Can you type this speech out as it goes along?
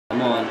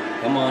Come on,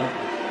 come on.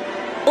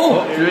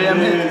 Oh, 3 a.m.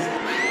 hit.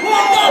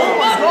 Oh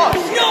my gosh!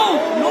 No!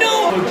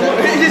 No!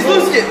 He's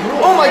losing it!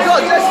 Oh my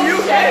god, Jesse,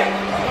 you okay?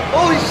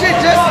 Holy shit,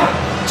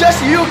 Jesse!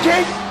 Jesse, you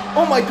okay?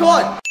 Oh my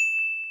god!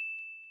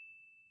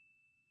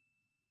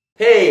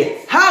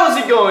 Hey, how's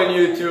it going,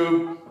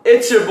 YouTube?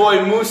 It's your boy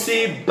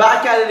Moussi,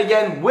 back at it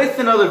again with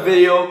another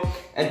video.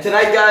 And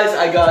tonight, guys,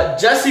 I got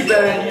Jesse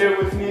Barron here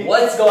with me.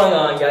 What's going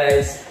on,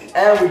 guys?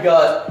 And we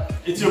got...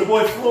 It's your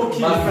boy Floki,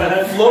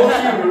 man. Floki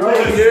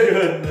right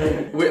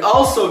here. We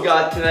also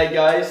got tonight,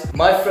 guys,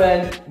 my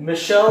friend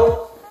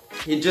Michelle.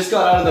 He just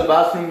got out of the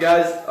bathroom,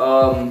 guys.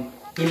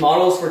 He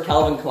models for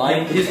Calvin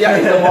Klein. He's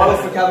a model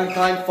for Calvin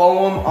Klein.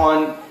 Follow him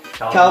on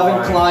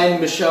Calvin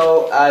Klein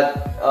Michelle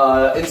at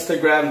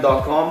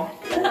Instagram.com.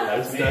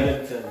 That's not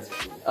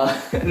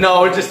intense.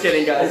 No, we're just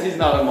kidding, guys. He's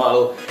not a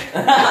model.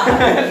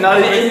 Not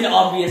It even isn't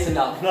obvious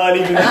enough. Not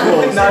even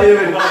close. Not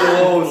even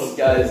close,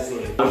 guys.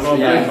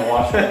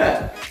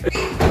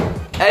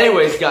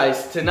 Anyways,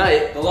 guys,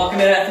 tonight They'll lock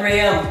him in at 3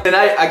 a.m.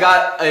 Tonight I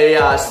got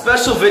a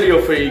special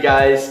video for you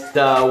guys.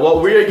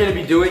 What we are going to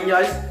be doing,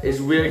 guys,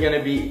 is we're going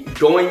to be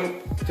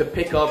going to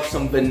pick up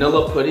some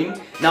vanilla pudding.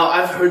 Now,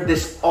 I've heard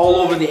this all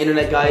over the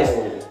internet, guys.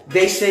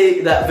 They say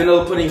that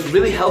vanilla pudding is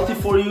really healthy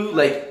for you.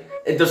 Like,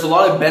 there's a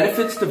lot of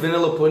benefits to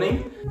vanilla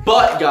pudding.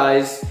 But,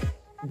 guys,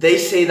 they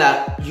say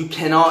that you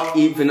cannot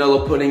eat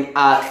vanilla pudding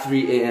at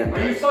 3 a.m.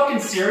 Are you fucking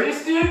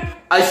serious, dude?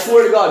 I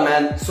swear to God,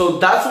 man. So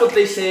that's what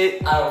they say.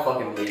 I don't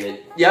fucking believe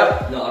it.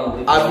 Yep. No, I don't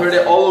believe it. I've heard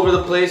it all over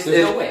the place.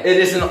 There's no way. It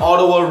is an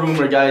Ottawa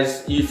rumor,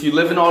 guys. If you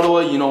live in Ottawa,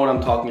 you know what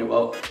I'm talking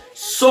about.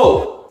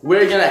 So,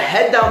 we're gonna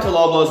head down to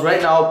Loblaws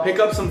right now, pick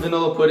up some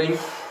vanilla pudding,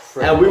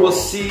 and we will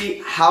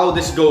see how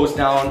this goes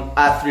down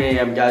at 3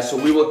 a.m., guys. So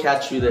we will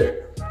catch you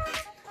there.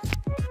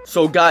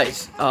 So,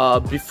 guys,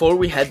 before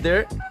we head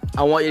there,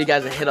 I want you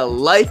guys to hit a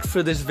like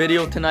for this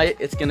video tonight.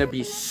 It's gonna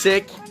be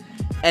sick.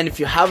 And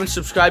if you haven't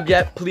subscribed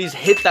yet, please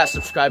hit that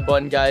subscribe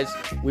button, guys.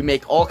 We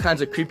make all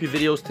kinds of creepy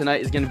videos. Tonight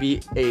is gonna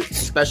be a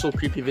special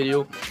creepy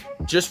video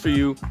just for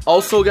you.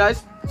 Also,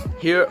 guys,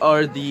 here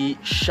are the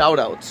shout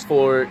outs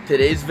for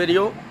today's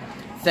video.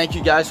 Thank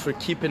you guys for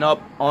keeping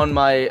up on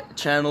my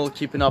channel,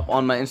 keeping up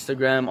on my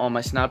Instagram, on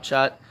my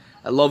Snapchat.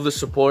 I love the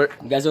support.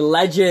 You guys are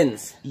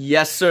legends.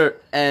 Yes, sir.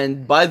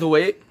 And by the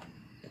way,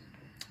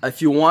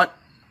 if you want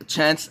a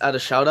chance at a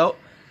shout out,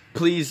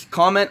 please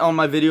comment on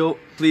my video.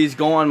 Please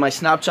go on my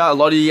Snapchat. A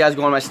lot of you guys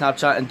go on my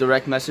Snapchat and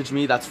direct message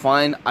me. That's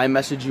fine. I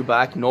message you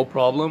back, no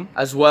problem.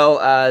 As well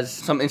as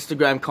some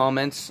Instagram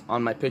comments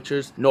on my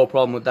pictures. No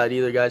problem with that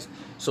either, guys.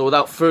 So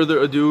without further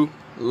ado,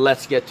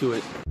 let's get to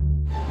it.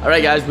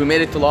 Alright, guys, we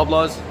made it to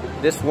Loblaws.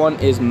 This one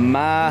is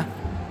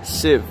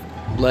massive.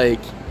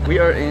 Like, we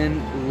are in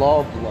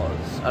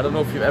Loblaws. I don't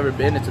know if you've ever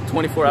been. It's a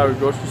 24-hour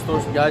grocery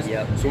store, guys.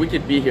 Yep. So we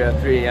could be here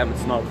at 3 a.m.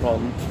 It's not a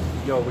problem.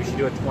 Yo, we should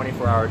do a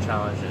 24-hour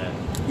challenge in it.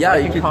 Yeah,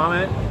 you can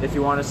comment if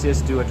you want to see us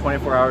do a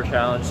 24-hour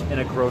challenge in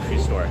a grocery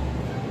store.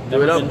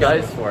 Do it up,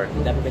 guys.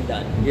 Never been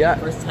done. Yeah.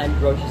 First time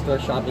grocery store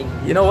shopping.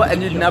 You know what?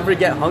 And you'd never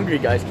get hungry,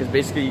 guys, because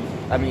basically,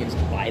 I mean,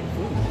 Buy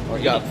food. Or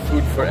you got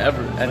food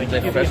forever. And Like,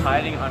 like you could be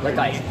hiding under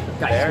guys,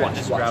 there watch, and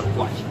just watch, grab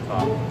watch, food from the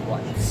top.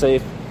 watch.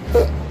 Safe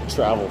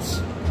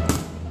travels.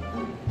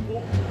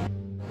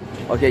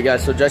 Okay,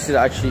 guys, so Jesse's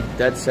actually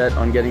dead set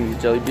on getting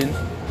these jelly beans.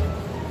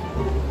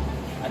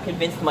 I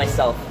convinced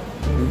myself.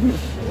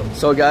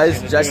 So,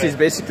 guys, Jesse's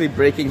basically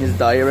breaking his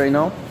diet right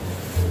now.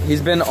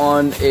 He's been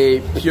on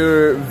a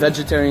pure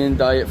vegetarian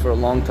diet for a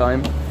long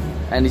time,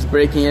 and he's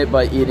breaking it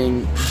by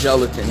eating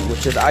gelatin,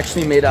 which is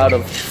actually made out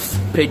of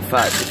pig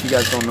fat, if you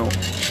guys don't know.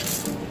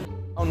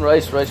 Brown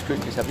Rice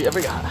Krispies. Have you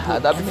ever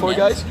had that before,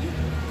 guys?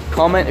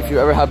 Comment if you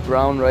ever had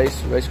brown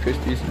Rice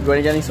Krispies. We're going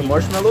to getting some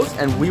marshmallows,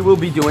 and we will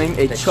be doing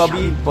a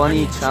chubby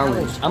bunny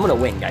challenge. I'm gonna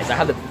win, guys. I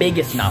have the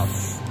biggest mouth.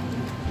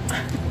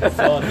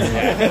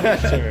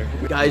 Sure.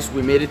 Guys,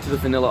 we made it to the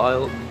vanilla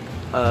aisle,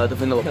 the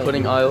vanilla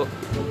pudding aisle.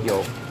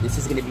 Yo, this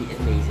is gonna be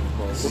amazing,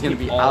 boys. This is gonna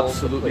be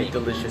absolutely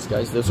delicious,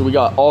 guys. So we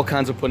got all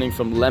kinds of pudding,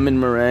 from lemon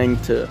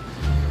meringue to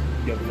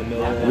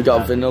we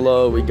got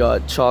vanilla, we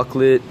got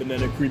chocolate,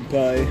 banana cream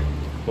pie.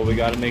 But we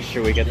gotta make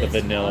sure we get the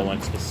vanilla one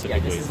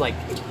specifically. Yeah,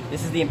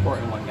 this is the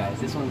important one, guys.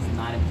 This one's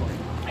not important.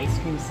 Ice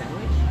cream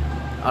sandwich.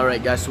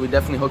 Alright, guys, so we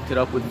definitely hooked it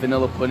up with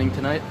vanilla pudding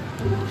tonight.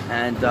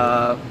 And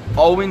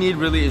all we need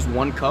really is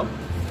 1 cup.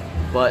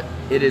 But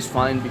it is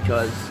fine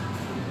because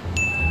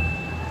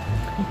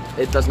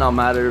it does not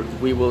matter.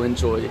 We will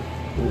enjoy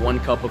 1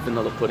 cup of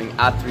vanilla pudding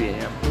at 3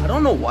 a.m. I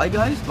don't know why,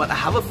 guys, but I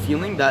have a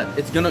feeling that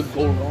it's gonna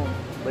go wrong.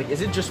 Like,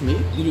 is it just me?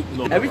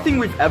 Everything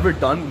we've ever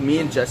done, me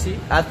and Jesse,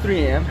 at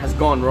 3 a.m. has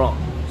gone wrong.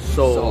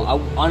 So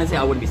honestly,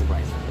 I wouldn't be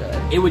surprised.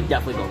 Yeah. It would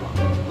definitely go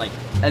wrong. Like,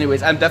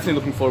 anyways, I'm definitely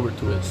looking forward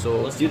to it.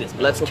 So let's do this.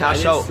 Man. Let's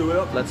cash out.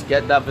 Let's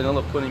get that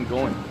vanilla pudding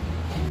going.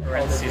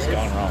 Parentheses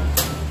gone wrong.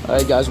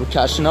 Alright, guys, we're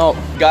cashing out.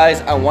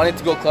 Guys, I wanted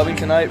to go clubbing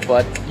tonight,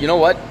 but you know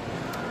what?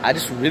 I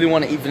just really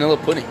want to eat vanilla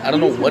pudding. I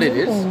don't know what it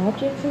is.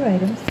 Objects or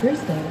items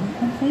first item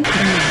complete.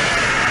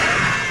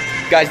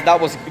 Guys, that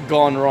was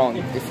gone wrong,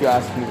 if you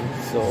ask me.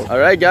 So,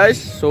 alright, guys,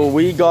 so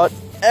we got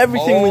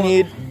everything we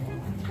need.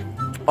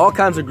 all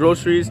kinds of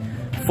groceries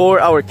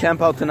for our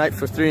camp out tonight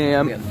for 3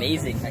 a.m.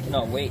 Amazing. I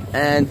cannot wait.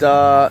 And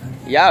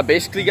yeah,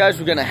 basically guys,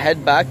 we're gonna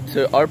head back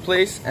to our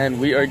place and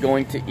we are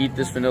going to eat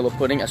this vanilla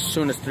pudding as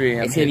soon as 3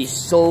 a.m. It's gonna be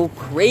so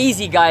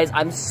crazy, guys.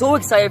 I'm so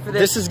excited for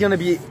this. This is gonna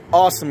be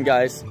awesome,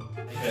 guys.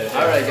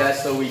 Alright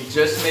guys, so we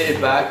just made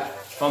it back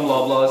from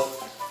Loblaws.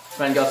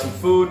 Friend got some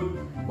food.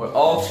 We're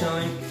all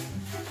chilling.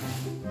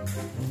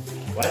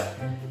 What?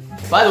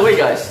 By the way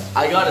guys,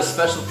 I got a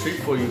special treat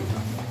for you.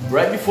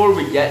 Right before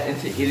we get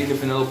into eating the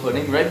vanilla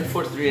pudding, right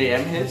before 3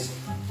 a.m. hits,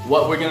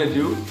 what we're gonna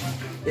do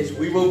is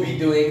we will be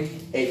doing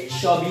a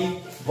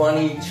chubby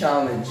bunny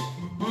challenge.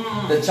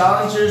 The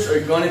challengers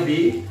are gonna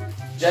be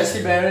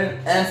Jesse Barron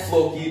and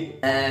Floki,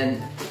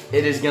 and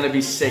it is gonna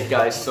be sick,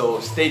 guys, so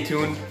stay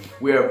tuned.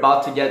 We are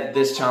about to get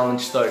this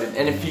challenge started.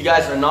 And if you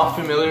guys are not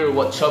familiar with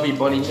what chubby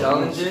bunny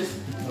challenge is,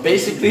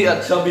 basically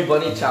a chubby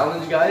bunny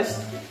challenge, guys,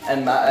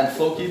 and Matt and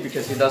Floki,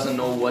 because he doesn't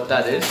know what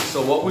that is.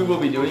 So what we will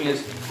be doing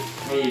is,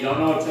 Hey, you don't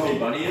know what chubby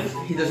bunny is?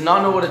 he does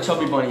not know what a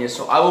chubby bunny is,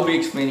 so I will be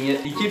explaining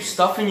it. You keep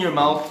stuffing your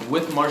mouth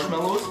with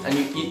marshmallows, and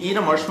you eat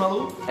a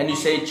marshmallow, and you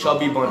say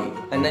chubby bunny.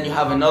 And then you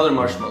have another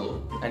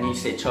marshmallow, and you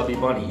say chubby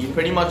bunny. You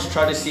pretty much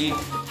try to see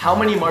how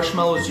many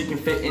marshmallows you can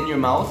fit in your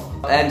mouth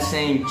and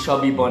saying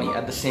chubby bunny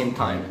at the same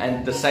time.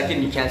 And the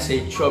second you can't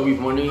say chubby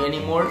bunny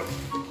anymore,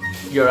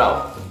 you're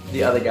out.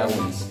 The other guy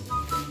wins.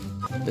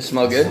 They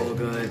smell good? So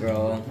good,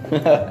 bro.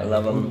 I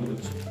love them.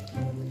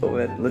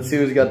 Let's see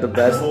who's got the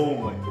best. Oh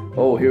my.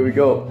 Oh, here we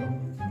go.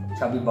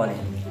 Chubby bunny.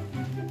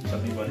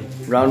 Chubby bunny.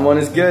 Round one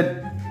is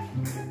good.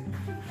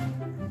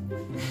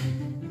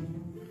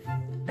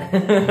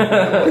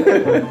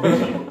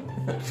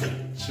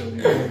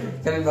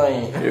 Chubby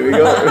bunny. Here we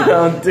go.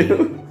 Round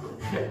two.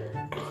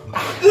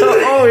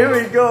 Oh, here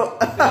we go.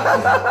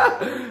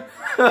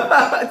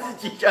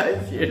 Did you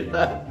guys hear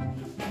that?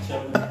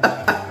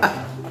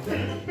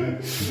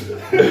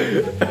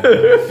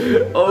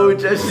 Oh,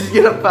 Jesse's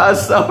gonna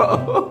pass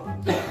out.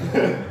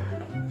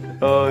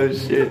 Oh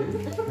shit.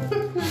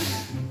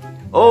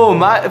 Oh,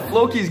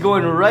 Floki's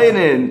going right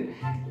in.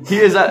 He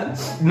is at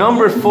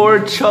number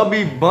 4,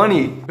 chubby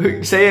bunny.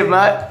 Say it,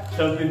 Matt.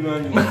 Chubby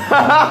bunny.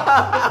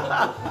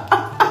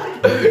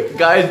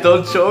 Guys,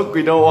 don't choke.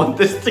 We don't want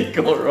this to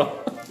go wrong.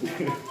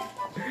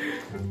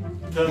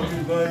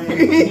 Chubby bunny.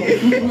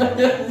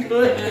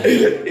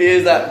 He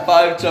is at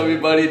 5, chubby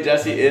bunny.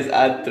 Jesse is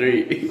at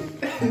 3.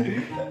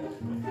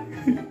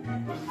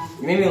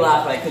 You made me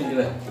laugh, but I couldn't do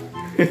it.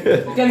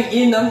 You're gonna be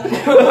eating them.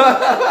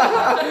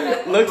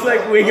 Looks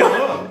like we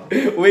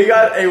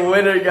got a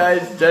winner,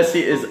 guys.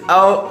 Jesse is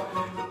out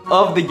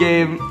of the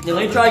game. Yeah,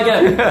 let me try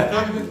again.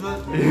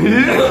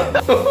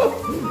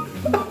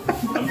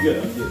 I'm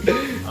good.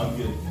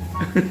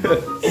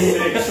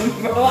 6.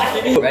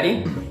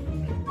 Ready?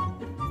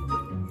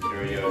 Here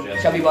we go,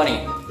 Jesse. Chubby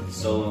bunny.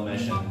 Solo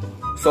mission.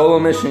 Solo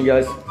mission,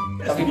 guys.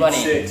 Chubby bunny.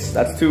 6.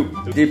 That's 2.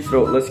 Deep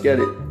throat. Let's get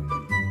it.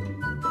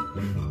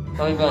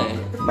 Chubby bunny.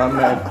 My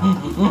man.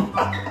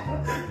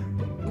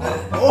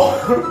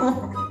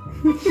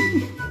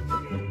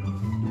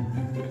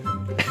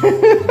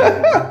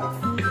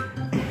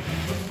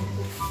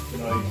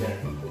 No, you can't.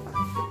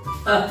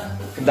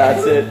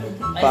 That's it.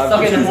 I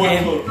suck at this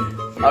game.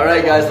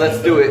 Alright guys, let's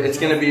do it. It's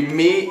gonna be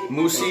me,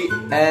 Moussi,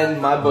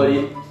 and my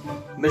buddy,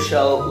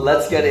 Michelle.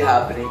 Let's get it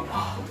happening.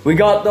 We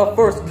got the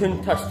first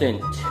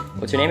contestant.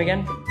 What's your name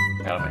again?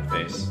 Out of my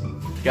face.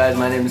 Guys,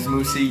 my name is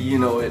Moussi, you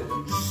know it.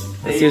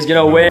 Let's see who's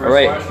gonna win.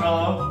 Alright.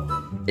 Marshmallow.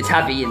 It's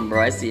half eaten,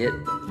 bro. I see it.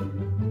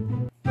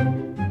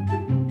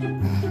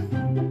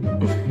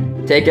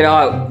 Take it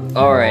out.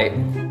 Alright.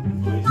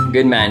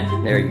 Good man.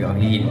 There you go.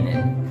 He's eating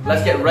it.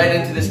 Let's get right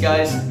into this,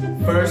 guys.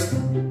 First,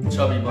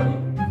 chubby bunny.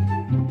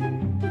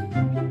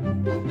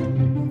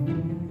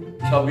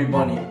 Chubby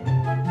bunny.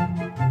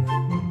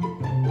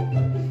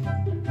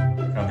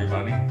 Chubby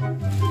bunny.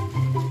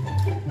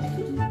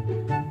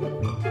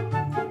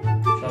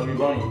 Chubby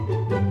bunny.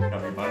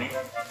 Chubby bunny.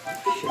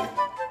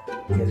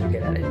 You guys are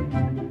good at it.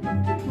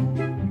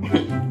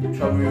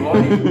 Chubby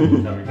bunny.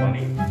 Chubby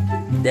bunny.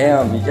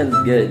 Damn, you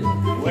just good.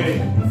 Wait,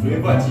 fais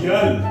pas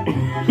tiole.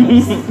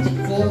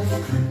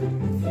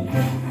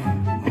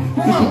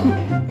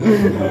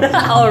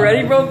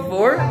 Already, bro?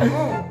 4?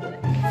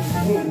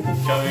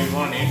 Chubby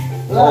bunny.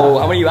 Oh,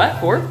 how many you at?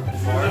 4?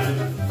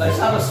 Let's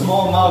have a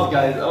small mouth,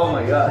 guys. Oh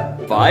my god.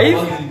 5?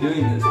 How is he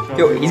doing this?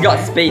 Yo, he's got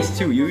space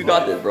too. You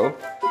got this, bro.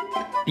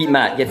 Beat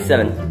Matt. Get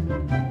 7.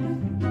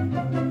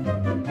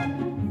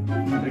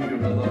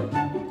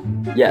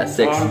 Yeah,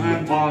 6.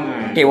 Chubby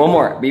bunny. Okay, one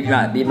more. Beat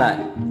Matt. Beat Matt.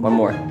 One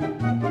more.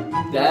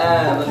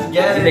 Damn, let's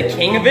get Is he the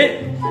king of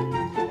it?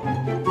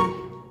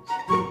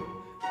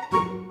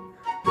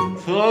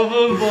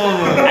 Chubby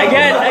bunny.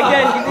 Again,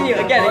 continue.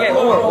 Again.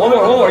 One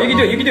more. You can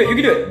do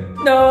it.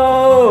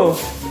 No.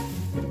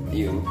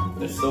 You.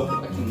 They're so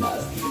fucking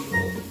nasty.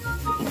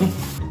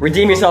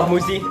 Redeem yourself,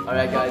 Moussi.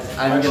 Alright guys,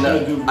 I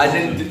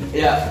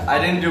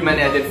didn't do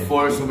many, I did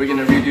 4, so we're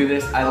gonna redo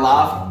this. I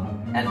laughed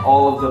and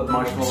all of the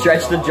marshmallows.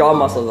 Stretch the jaw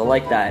muscles. I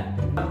like that.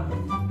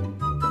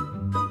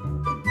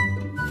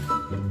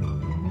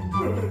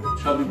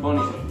 Chubby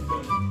bunny.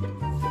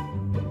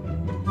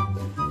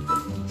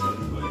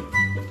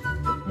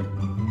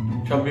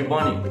 Chubby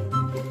bunny.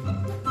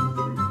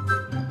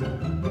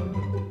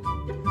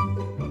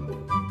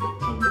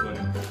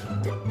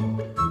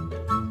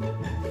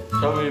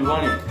 Chubby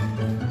bunny.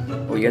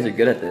 Oh, you guys are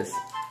good at this.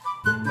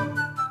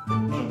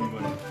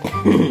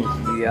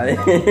 You got it.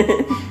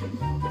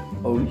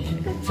 Oh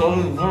shit.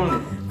 Chubby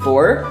bunny.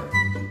 4?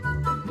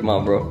 Come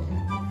on, bro.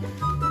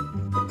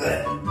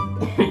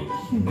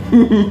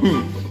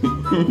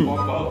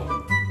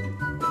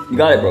 You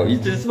got it, bro. You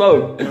just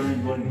spoke.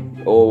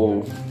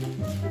 Oh.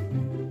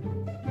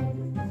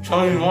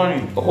 Chubby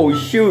bunny. Oh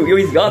shoot. Yo,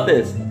 he's got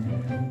this.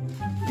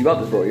 You got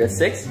this, bro. You got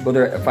 6? Well,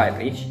 they're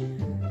 5 each.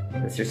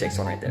 That's your 6th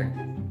one right there.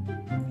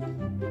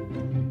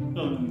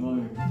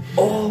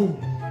 Oh!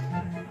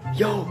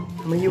 Yo!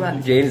 How many you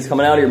at? James, it's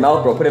coming out of your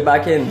mouth, bro. Put it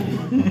back in.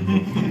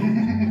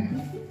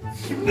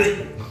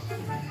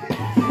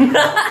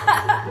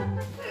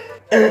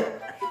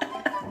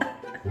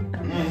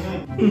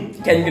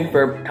 Can you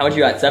confirm how much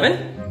you got?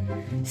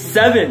 7?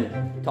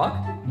 7! Talk?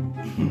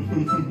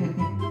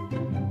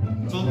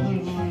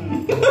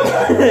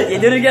 You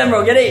did it again,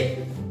 bro. Get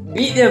it!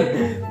 Beat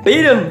him!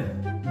 Beat him!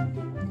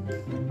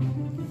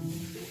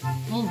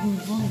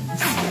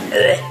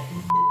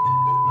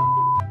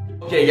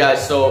 Okay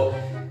guys, so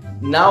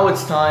now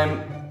it's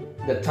time.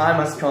 The time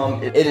has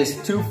come. It is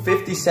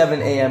 2:57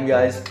 a.m.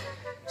 guys.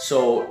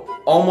 So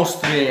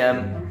almost 3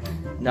 a.m.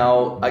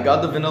 Now I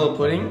got the vanilla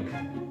pudding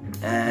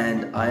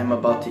and I am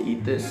about to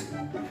eat this.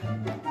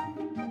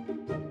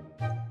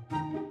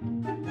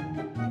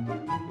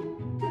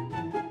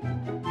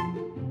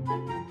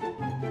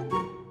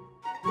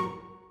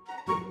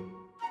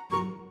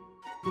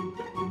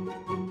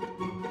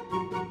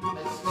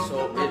 So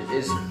it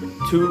is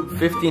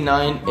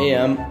 2:59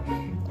 a.m.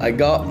 I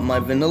got my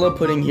vanilla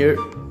pudding here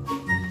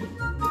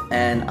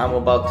and I'm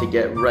about to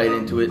get right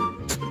into it.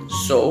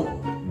 So,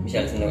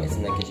 Michelle, it's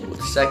in the kitchen.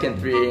 the second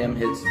 3 a.m.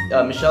 hits,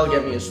 Michelle,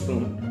 get me a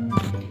spoon.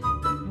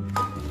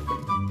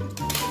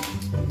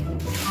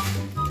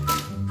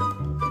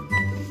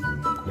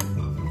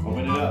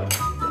 Open it up.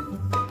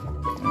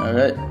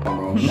 Alright.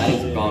 Bro, that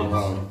is gone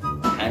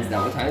wrong. Hands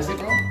down. What time is it,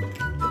 bro?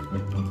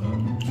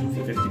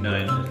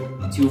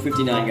 2:59.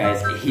 2:59,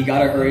 guys. He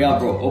gotta hurry up,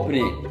 bro. Open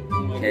it.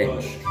 Okay.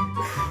 Gosh.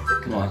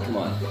 Come on, come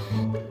on.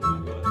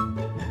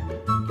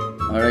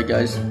 Alright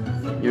guys,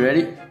 you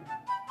ready?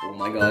 Oh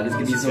my god, this is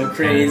gonna be so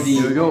crazy.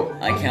 Here we go.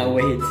 I can't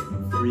wait.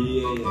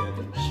 3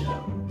 a.m.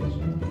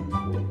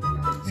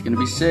 It's gonna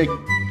be sick.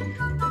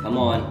 Come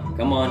on,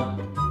 come on.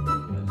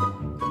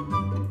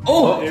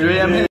 Oh! 3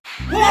 a.m. hit.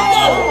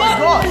 Oh my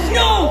god!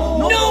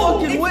 No! No!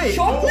 fucking It's way.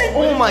 chocolate!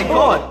 Oh my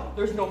god!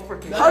 There's no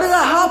freaking. How did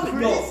that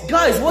happen?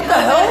 Guys, what the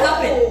How hell? did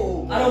that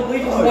happen? I don't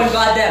believe it's one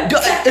goddamn.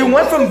 It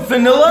went from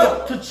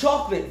vanilla to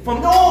chocolate.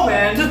 From No,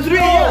 man. to 3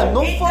 a.m.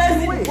 No It fucking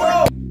doesn't way.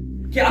 work.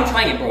 Okay, I'm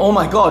trying it, bro. Oh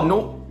my god,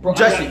 no. Bro,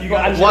 Jesse, you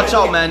gotta watch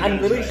try it. out, man.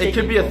 I'm literally It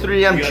could be a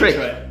 3 a.m. You gotta trick.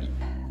 try it.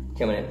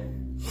 Coming in.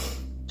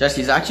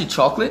 Jesse, it's actually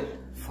chocolate?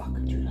 Fuck,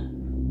 dude.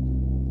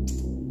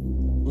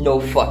 No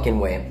fucking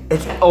way.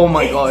 It's, oh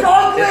my It's god.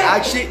 chocolate! It's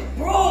actually,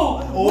 Bro!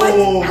 What?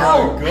 Oh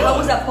How? my God. How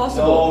is that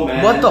possible? No,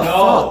 man. what the no.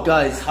 fuck,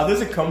 guys? How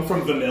does it come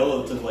from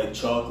vanilla to like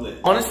chocolate?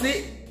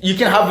 Honestly, you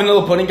can have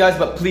vanilla pudding, guys,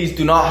 but please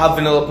do not have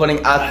vanilla pudding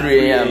at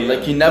 3 a.m.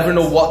 Like, you never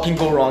know what can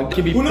go wrong. It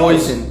could be Who knows?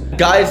 poison.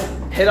 Guys,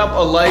 hit up a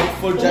like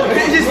for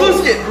Jesse. He's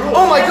losing it.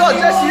 Oh my god,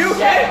 Jesse, you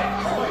okay?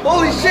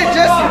 Holy shit,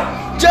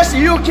 Jesse. Jesse,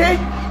 you okay?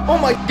 Oh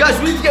my, guys,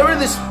 we need to get rid of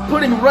this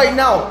pudding right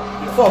now.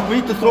 Fuck, we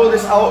need to throw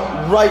this out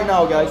right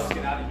now, guys.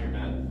 Get out of here,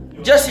 man.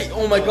 Jesse,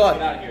 oh my Get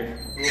god. out of here.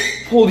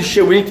 Holy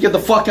shit, we need to get the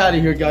fuck out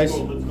of here, guys.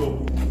 Let's go.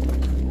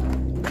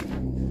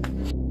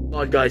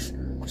 God, guys.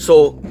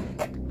 So,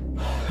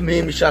 me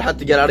and Michelle had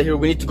to get out of here.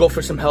 We need to go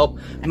for some help.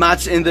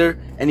 Matt's in there,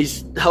 and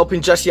he's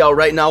helping Jesse out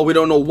right now. We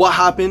don't know what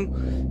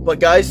happened. But,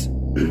 guys,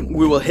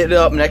 we will hit it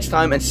up next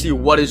time and see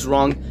what is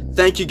wrong.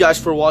 Thank you guys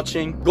for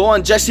watching. Go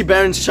on Jesse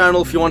Barron's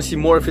channel if you want to see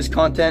more of his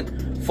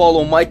content.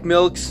 Follow Mike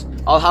Milks.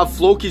 I'll have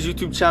Floki's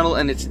YouTube channel,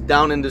 and it's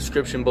down in the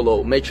description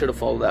below. Make sure to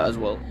follow that as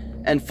well.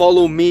 And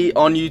follow me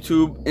on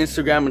YouTube,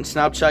 Instagram, and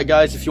Snapchat,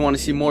 guys, if you want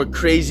to see more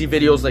crazy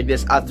videos like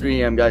this at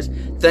 3 a.m, guys.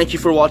 Thank you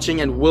for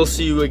watching, and we'll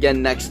see you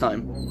again next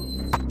time.